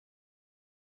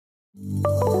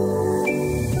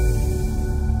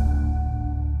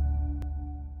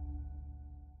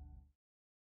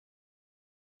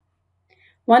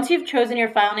Once you've chosen your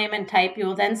file name and type, you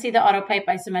will then see the AutoPIPE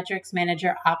Isometrics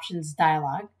Manager Options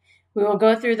dialog. We will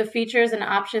go through the features and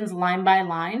options line by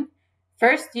line.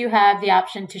 First, you have the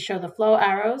option to show the flow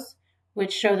arrows,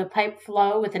 which show the pipe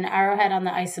flow with an arrowhead on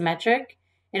the isometric.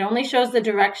 It only shows the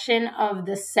direction of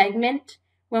the segment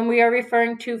when we are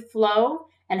referring to flow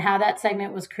and how that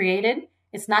segment was created.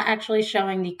 It's not actually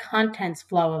showing the contents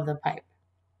flow of the pipe.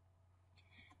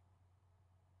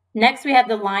 Next, we have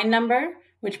the line number,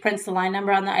 which prints the line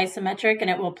number on the isometric, and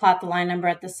it will plot the line number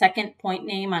at the second point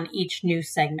name on each new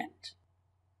segment.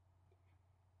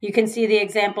 You can see the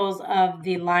examples of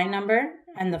the line number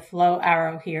and the flow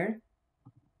arrow here.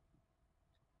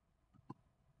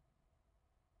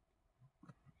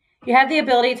 You have the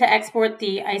ability to export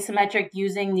the isometric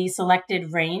using the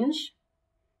selected range,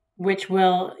 which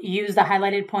will use the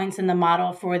highlighted points in the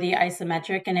model for the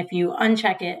isometric, and if you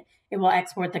uncheck it, it will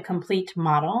export the complete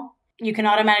model. You can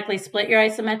automatically split your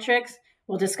isometrics.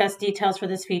 We'll discuss details for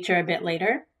this feature a bit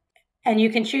later. And you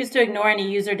can choose to ignore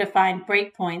any user-defined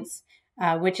breakpoints,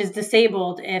 which is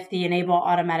disabled if the Enable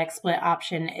Automatic Split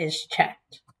option is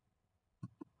checked.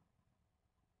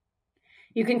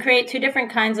 You can create two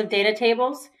different kinds of data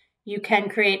tables. You can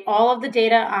create all of the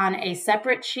data on a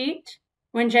separate sheet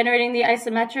when generating the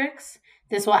isometrics.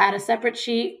 This will add a separate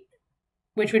sheet,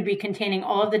 which would be containing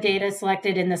all of the data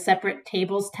selected in the separate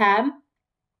Tables tab.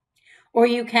 Or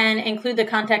you can include the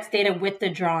context data with the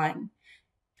drawing.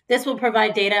 This will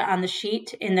provide data on the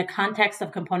sheet in the context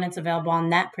of components available on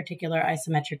that particular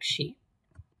isometric sheet.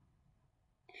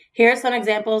 Here are some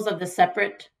examples of the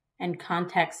separate and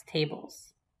context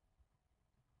tables.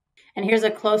 And here's a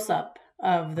close-up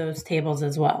of those tables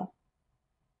as well.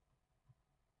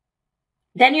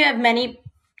 Then you have many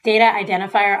data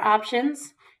identifier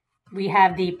options. We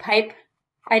have the pipe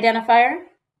identifier,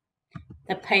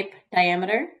 the pipe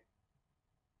diameter,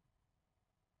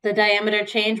 the diameter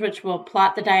change, which will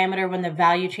plot the diameter when the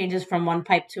value changes from one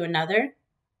pipe to another.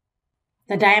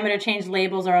 The diameter change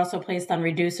labels are also placed on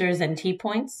reducers and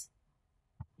T-points.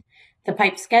 The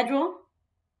pipe schedule,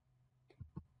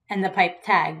 and the pipe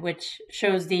tag, which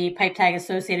shows the pipe tag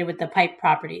associated with the pipe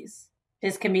properties.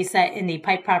 This can be set in the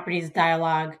pipe properties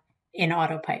dialog in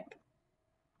AutoPIPE.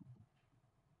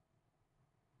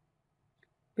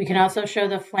 We can also show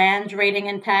the flange rating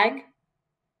and tag,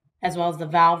 as well as the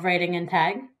valve rating and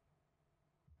tag.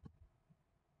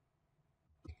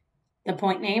 The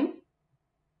point name,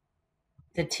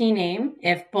 the T name.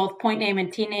 If both point name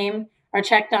and T name are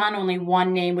checked on, only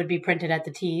one name would be printed at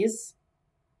the T's.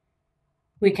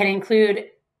 We can include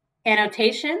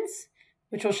annotations,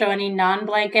 which will show any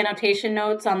non-blank annotation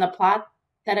notes on the plot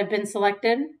that have been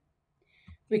selected.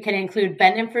 We can include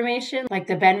bend information, like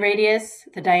the bend radius,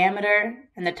 the diameter,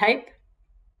 and the type.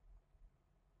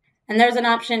 And there's an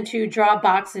option to draw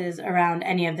boxes around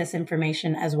any of this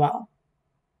information as well,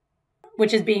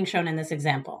 which is being shown in this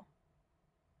example.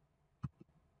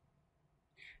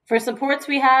 For supports,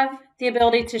 we have the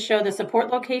ability to show the support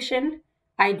location,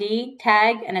 ID,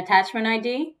 tag, and attachment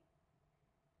ID.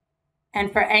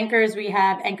 And for anchors, we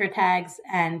have anchor tags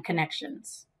and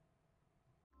connections.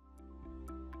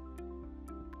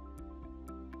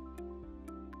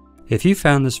 If you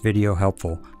found this video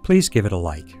helpful, please give it a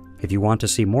like. If you want to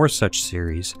see more such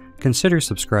series, consider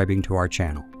subscribing to our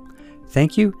channel.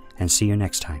 Thank you, and see you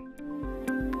next time.